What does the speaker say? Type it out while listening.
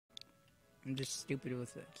I'm just stupid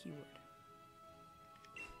with the keyword.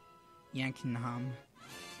 Yanknam.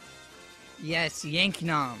 Yes,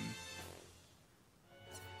 Yanknam.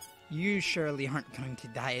 You surely aren't going to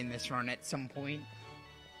die in this run at some point.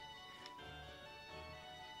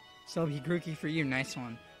 So Grookey for you, nice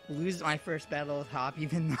one. Lose my first battle with Hop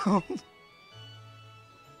even though...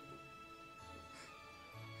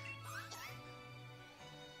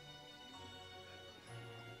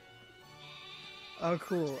 Oh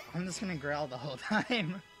cool, I'm just gonna growl the whole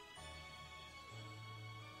time.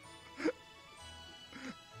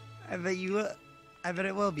 I bet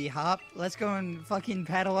it will be, Hop. Let's go and fucking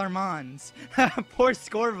paddle our Mons. Poor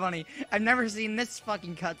Score Bunny. I've never seen this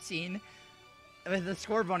fucking cutscene with the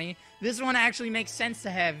Score Bunny. This one actually makes sense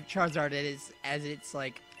to have Charizard as its,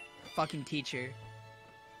 like, fucking teacher.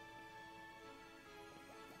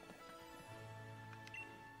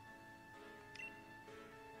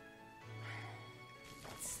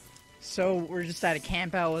 So, we're just at a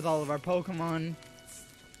camp out with all of our Pokemon.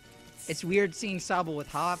 It's weird seeing Sobble with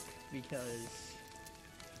Hop, because...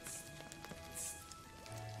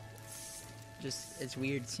 it's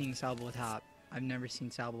weird seeing Sobble with Hop. I've never seen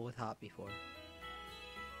Sobble with Hop before.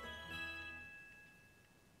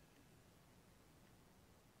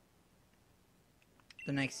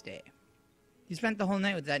 The next day. You spent the whole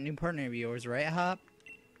night with that new partner of yours, right, Hop?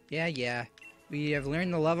 Yeah. We have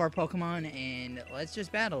learned to love our Pokemon, and let's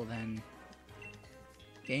just battle then.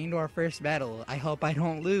 Getting to our first battle. I hope I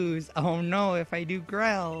don't lose. Oh no, if I do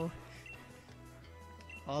growl.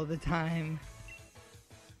 All the time.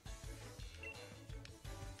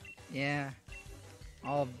 Yeah.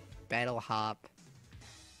 I'll battle Hop.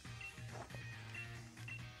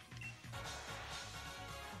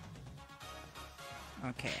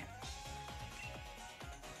 Okay.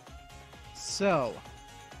 So.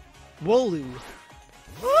 Wooloo.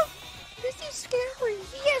 Huh? This is scary.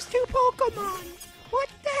 He has 2 Pokemon. What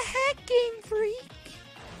the heck, Game Freak?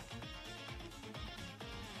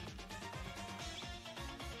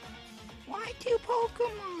 Why 2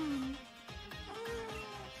 Pokemon?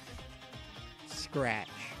 Scratch.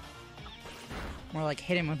 More like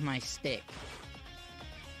hit him with my stick.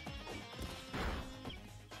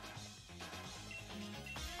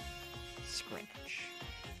 Scratch.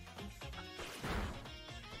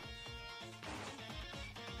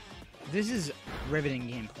 This is riveting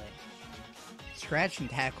gameplay. Scratch and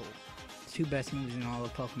Tackle. 2 best moves in all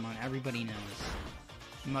of Pokemon. Everybody knows.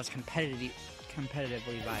 The most competitively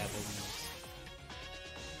viable moves.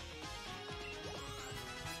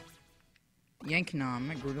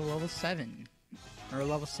 Yanknam grew to level 7. Or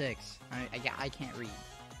level 6. I can't read.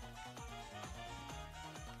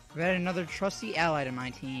 We've added another trusty ally to my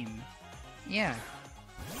team. Yeah.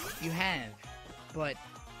 You have. But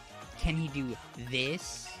can he do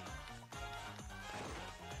this?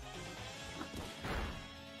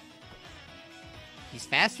 He's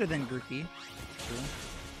faster than Grookey. True.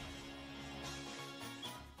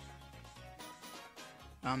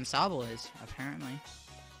 Sobble is, apparently.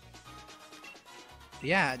 But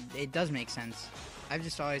yeah, it does make sense. I've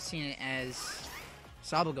just always seen it as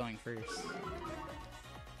Sobble going first.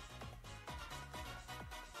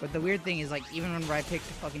 But the weird thing is, like, even whenever I picked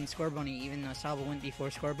fucking Scorbunny, even though Sobble went before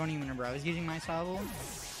Scorbunny, whenever I was using my Sobble,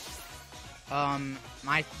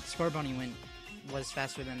 my Scorbunny was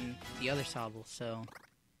faster than the other Sobble, so...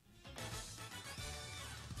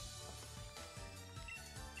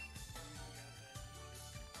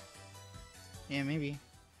 Yeah, maybe.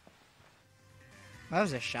 That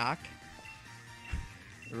was a shock.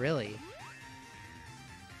 Really?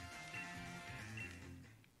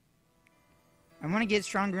 I want to get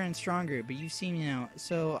stronger and stronger, but you seem,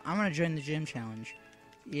 so I'm going to join the gym challenge.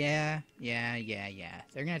 Yeah.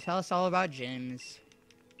 They're going to tell us all about gyms.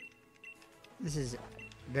 This is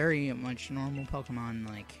very much normal Pokemon,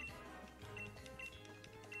 like...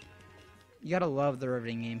 You gotta love the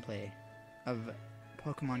riveting gameplay of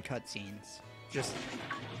Pokemon cutscenes. Just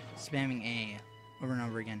spamming A over and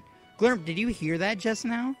over again. Glurp, did you hear that just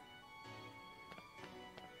now?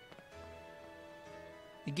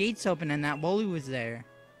 The gate's open and that Wooloo was there.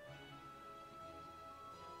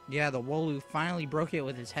 Yeah, the Wooloo finally broke it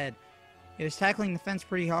with his head. It was tackling the fence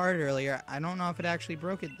pretty hard earlier. I don't know if it actually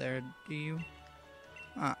broke it there, do you?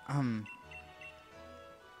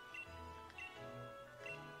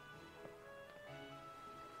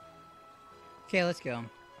 Okay, let's go.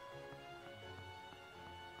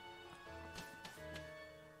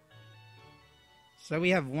 So we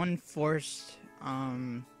have one forced,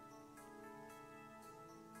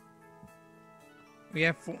 we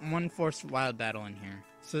have one forced wild battle in here.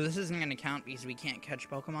 So this isn't going to count because we can't catch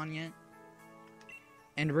Pokemon yet.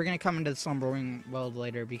 And we're going to come into the Slumbering World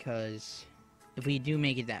later because if we do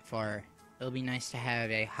make it that far, it'll be nice to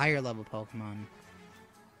have a higher level Pokemon.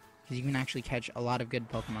 Because you can actually catch a lot of good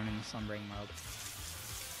Pokemon in the Slumbering mode.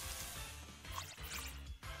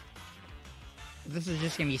 This is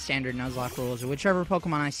just going to be standard Nuzlocke rules. Whichever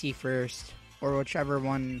Pokemon I see first, or whichever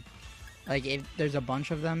one, like if there's a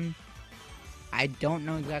bunch of them, I don't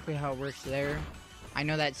know exactly how it works there. I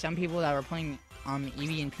know that some people that were playing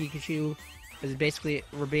Eevee and Pikachu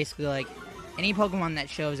were basically like, any Pokemon that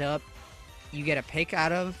shows up, you get a pick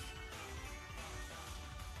out of.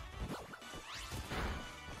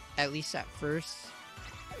 At least at first.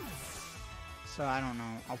 So I don't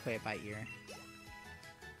know. I'll play it by ear.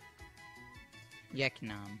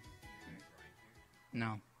 Yeknam.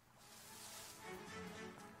 No.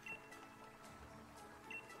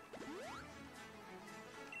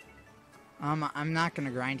 I'm not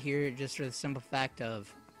gonna grind here just for the simple fact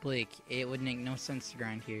of Blake. It would make no sense to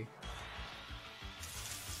grind here.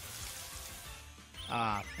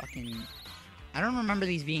 Fucking... I don't remember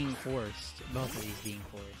these being forced. Both of these being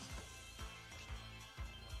forced.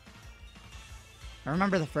 I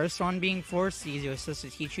remember the first one being forced because it was supposed to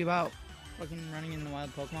teach you about fucking running in the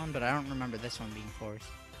wild Pokemon, but I don't remember this one being forced.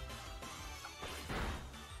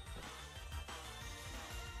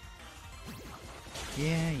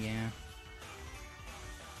 Yeah.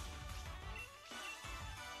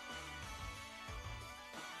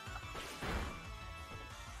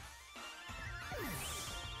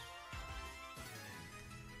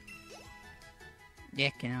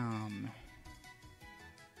 Yeknam.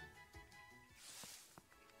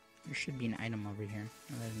 There should be an item over here.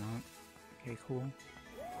 No, there's not. Okay, cool.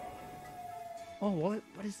 Oh, what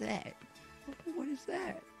is that? What is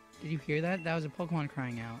that? Did you hear that? That was a Pokemon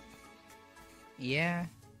crying out. Yeah.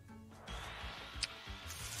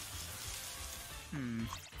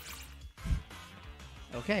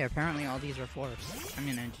 Okay, apparently all these are forced. I'm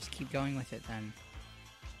gonna just keep going with it then.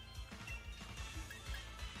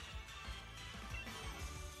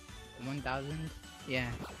 $1,000? Yeah.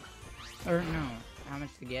 Or no. How much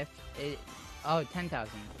the gift? Oh,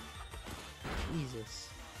 10,000. Jesus.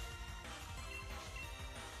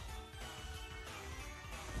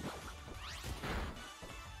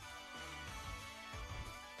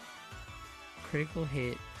 Critical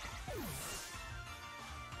hit.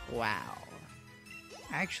 Wow.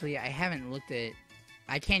 Actually, I haven't looked at...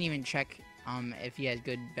 I can't even check if he has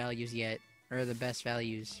good values yet. Or the best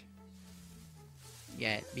values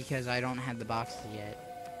yet. Because I don't have the boxes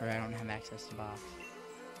yet. Or I don't have access to box.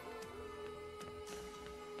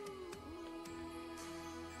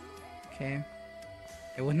 Okay.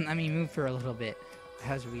 It wouldn't let me move for a little bit.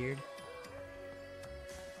 That was weird.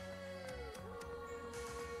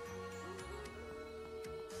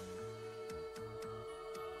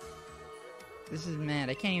 This is mad.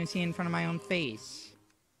 I can't even see in front of my own face.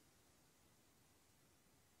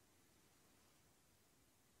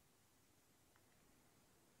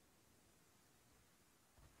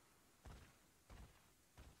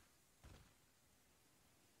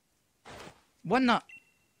 What the?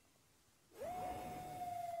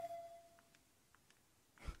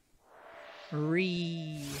 Oh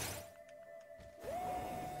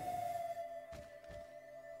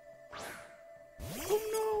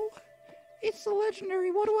no! It's the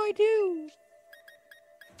legendary, what do I do?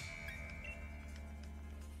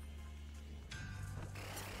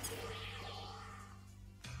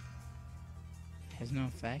 Has no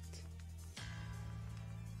effect.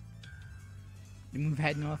 The move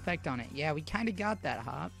had no effect on it. Yeah, we kinda got that,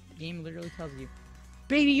 Hop. The game literally tells you.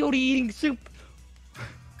 Baby Yoda eating soup!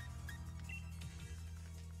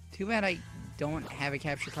 Too bad I don't have a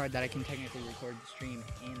capture card that I can technically record the stream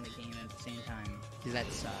and the game at the same time. Because that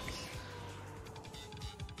sucks.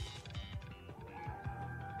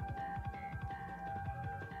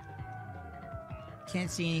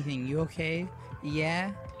 Can't see anything. You okay?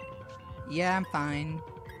 Yeah? Yeah, I'm fine.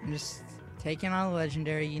 I'm just taking on a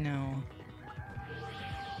legendary, you know.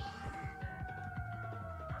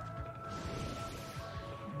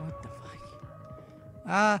 What the fuck?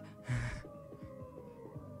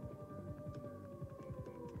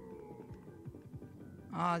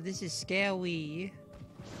 Oh, this is scary.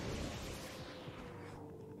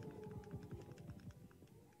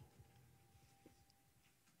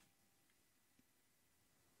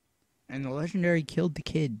 And the legendary killed the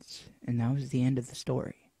kids, and that was the end of the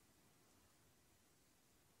story.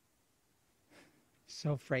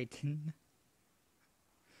 So frightened.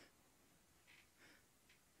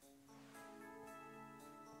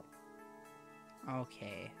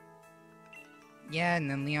 Okay. Yeah,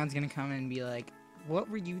 and then Leon's gonna come and be like, what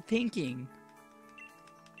were you thinking?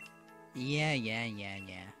 Yeah.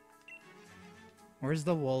 Where's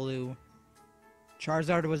the Wooloo?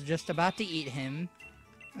 Charizard was just about to eat him.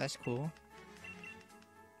 That's cool.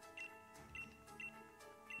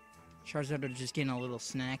 Charizard was just getting a little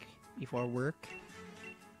snack before work.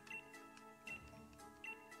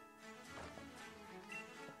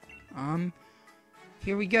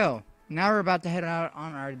 Here we go. Now we're about to head out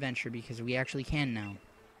on our adventure because we actually can now.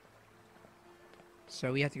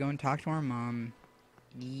 So we have to go and talk to our mom.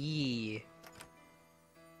 Yeah.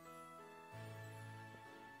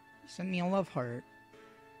 Send me a love heart.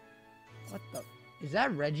 What the? Is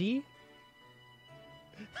that Reggie?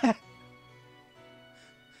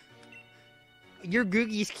 Your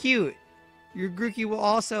Grookey's cute. Your Grookey will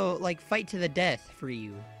also, like, fight to the death for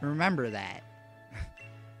you. Remember that.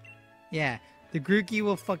 Yeah, the Grookey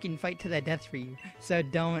will fucking fight to the death for you. So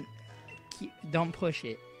don't push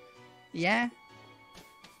it. Yeah?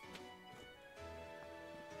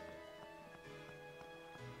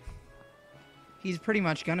 He's pretty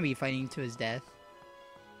much gonna be fighting to his death.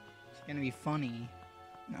 It's gonna be funny.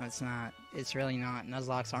 No, it's not. It's really not.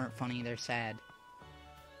 Nuzlocks aren't funny, they're sad.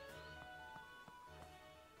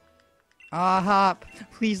 Ah, Hop!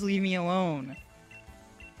 Please leave me alone.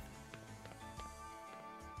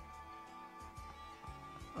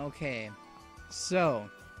 Okay. So,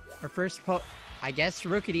 our first I guess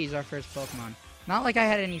Rookity is our first Pokemon. Not like I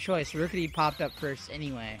had any choice. Rookity popped up first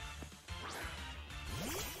anyway.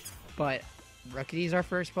 But Rookity's our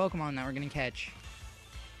first Pokemon that we're gonna catch.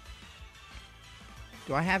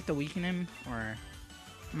 Do I have to weaken him, or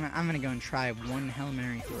I'm gonna go and try one Hail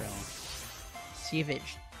Mary for real. See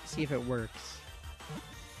if it works.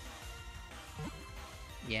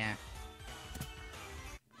 Yeah.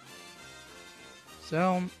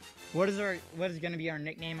 So, what is gonna be our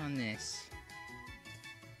nickname on this?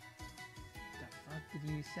 What the fuck did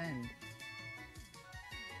you send?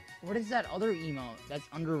 What is that other emote that's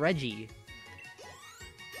under Reggie?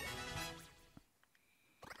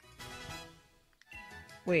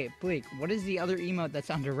 Wait, Blake, what is the other emote that's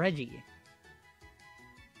under Reggie?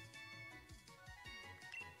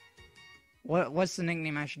 What's the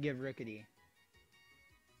nickname I should give Rookity?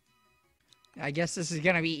 I guess this is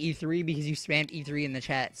gonna be E3 because you spammed E3 in the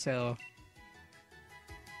chat, so...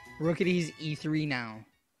 Rookity's E3 now.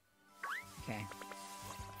 Okay.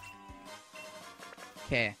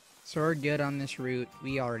 Okay, so we're good on this route.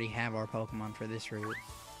 We already have our Pokemon for this route.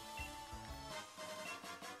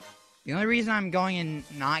 The only reason I'm going and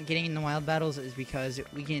not getting in the wild battles is because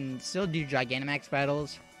we can still do Gigantamax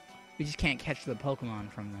battles. We just can't catch the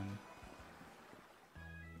Pokemon from them.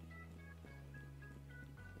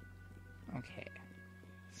 Okay.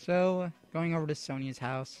 So, going over to Sonia's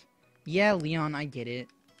house. Yeah, Leon, I get it.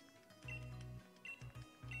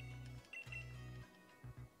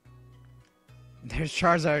 There's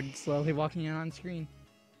Charizard slowly walking in on screen.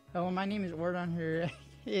 Hello, my name is Ordonherder.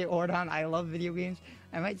 Hey, Ordon, I love video games.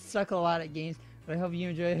 I might suck a lot at games, but I hope you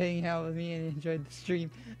enjoy hanging out with me and enjoyed the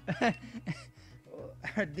stream.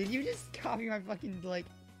 Did you just copy my fucking, like,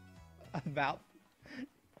 about?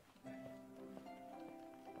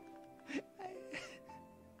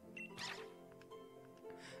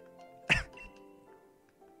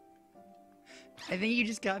 I think you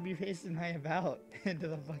just copy pasted my about into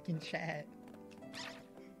the fucking chat.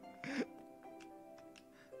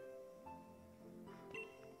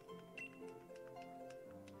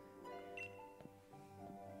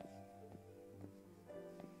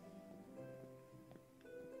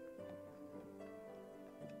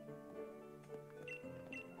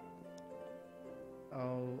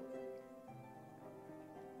 Oh,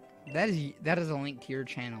 that is a link to your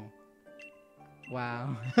channel.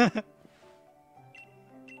 Wow.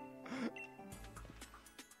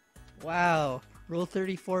 Wow, Rule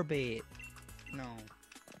 34 bait. No.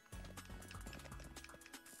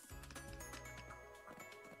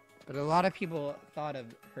 But a lot of people thought of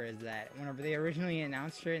her as that. Whenever they originally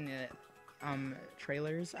announced her in the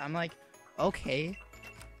trailers, I'm like, okay.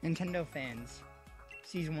 Nintendo fans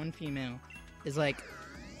sees one female is like,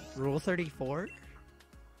 Rule 34?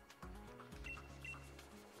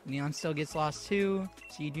 Leon still gets lost too,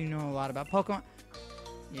 so you do know a lot about Pokemon.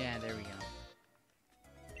 Yeah, there we go.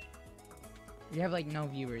 You have, like, no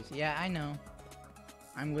viewers. Yeah, I know.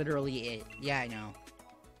 I'm literally it. Yeah, I know.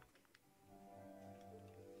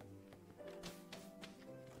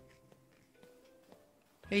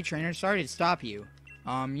 Hey, trainer, sorry to stop you.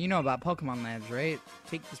 You know about Pokemon Labs, right?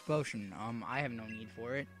 Take this potion. I have no need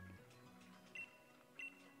for it.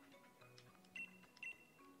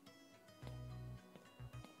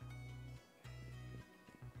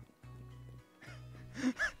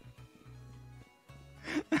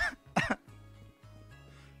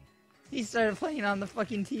 He started playing on the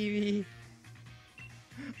fucking TV.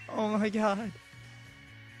 Oh my god.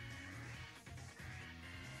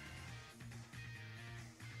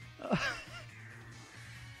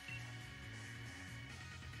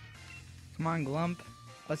 Come on, Glump.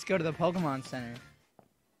 Let's go to the Pokemon Center.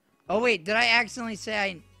 Oh, wait. Did I accidentally say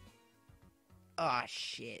I... Oh,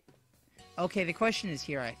 shit. Okay, the question is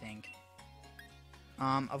here, I think.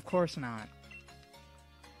 Of course not.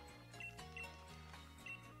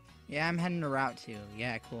 Yeah, I'm heading to Route 2.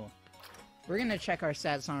 Yeah, cool. We're gonna check our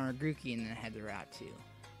stats on our Grookey and then head to Route 2.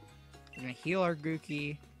 We're gonna heal our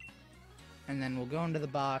Grookey, and then we'll go into the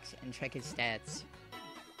box and check his stats.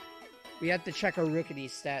 We have to check our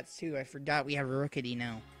Rookedy's stats, too. I forgot we have a Rookedy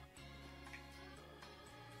now.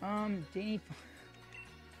 Danny...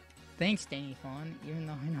 Thanks, Danny Fawn, even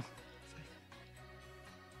though I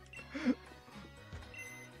know.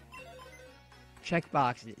 Check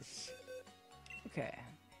boxes. Okay.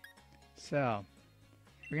 So,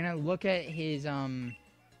 we're gonna look at his, Oh,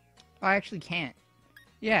 I actually can't.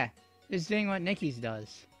 Yeah, it's doing what Nikki's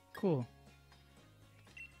does. Cool.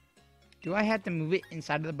 Do I have to move it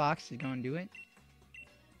inside of the box to go and do it?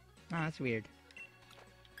 Oh, that's weird.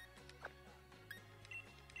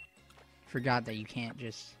 Forgot that you can't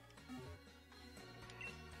just...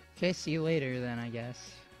 Okay, see you later then, I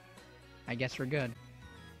guess. I guess we're good.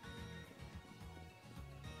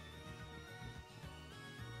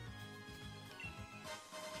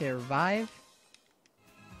 Okay, revive.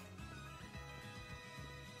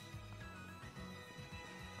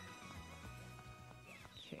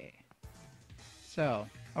 Okay. So,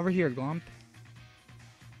 over here, Glump.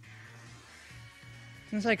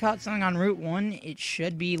 Since I caught something on Route 1, it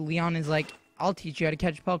should be Leon is like, I'll teach you how to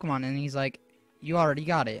catch Pokemon. And he's like, you already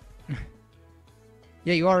got it.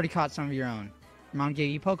 Yeah, you already caught some of your own. Your mom gave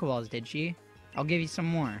you Pokeballs, did she? I'll give you some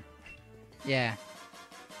more. Yeah.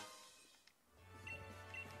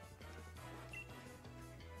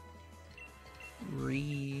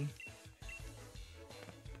 We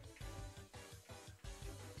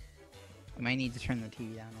might need to turn the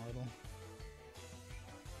TV down a little.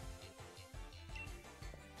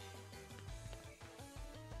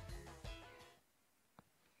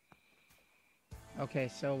 Okay,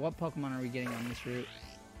 so what Pokemon are we getting on this route?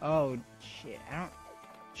 Oh, shit.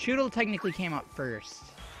 Choodle technically came up first.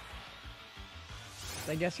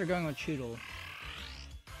 So I guess we're going with Choodle.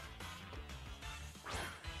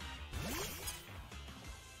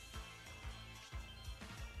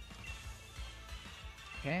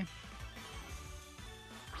 Okay.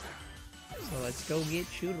 So let's go get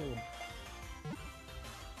Choodle.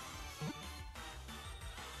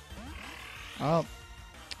 Oh.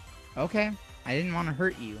 Okay. I didn't want to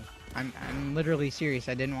hurt you. I'm literally serious.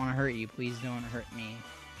 I didn't want to hurt you. Please don't hurt me.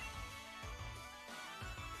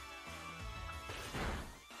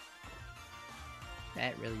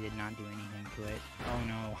 That really did not do anything to it. Oh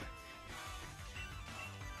no.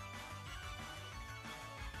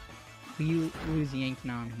 We lose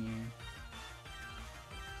Yanknon here.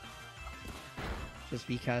 Just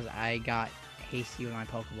because I got hasty with my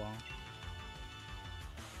Pokeball.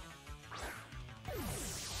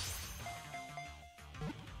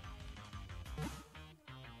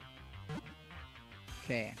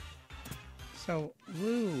 Okay. So,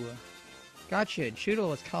 woo. Gotcha. Choodle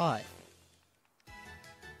was caught.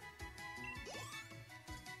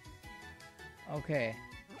 Okay.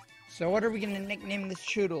 So what are we gonna nickname this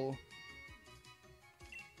Choodle?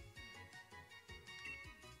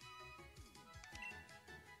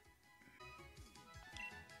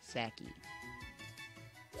 Saki.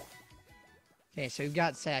 Okay, so we've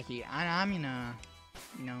got Saki. I'm gonna,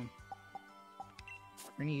 you know,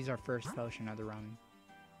 we're gonna use our first potion of the run.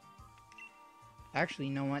 Actually,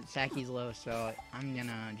 you know what? Saki's low, so I'm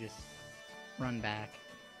gonna just run back.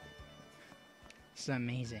 It's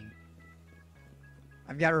amazing.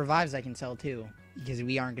 I've got revives I can sell too, because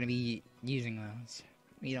we aren't gonna be using those.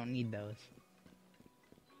 We don't need those.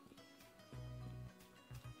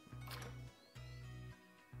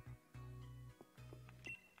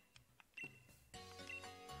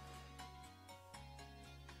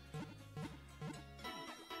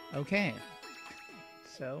 Okay,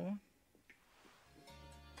 so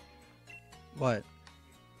what?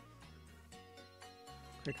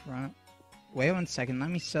 Quick run. Wait 1 second. Let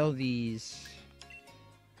me sell these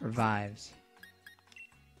revives,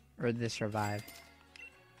 or this revive.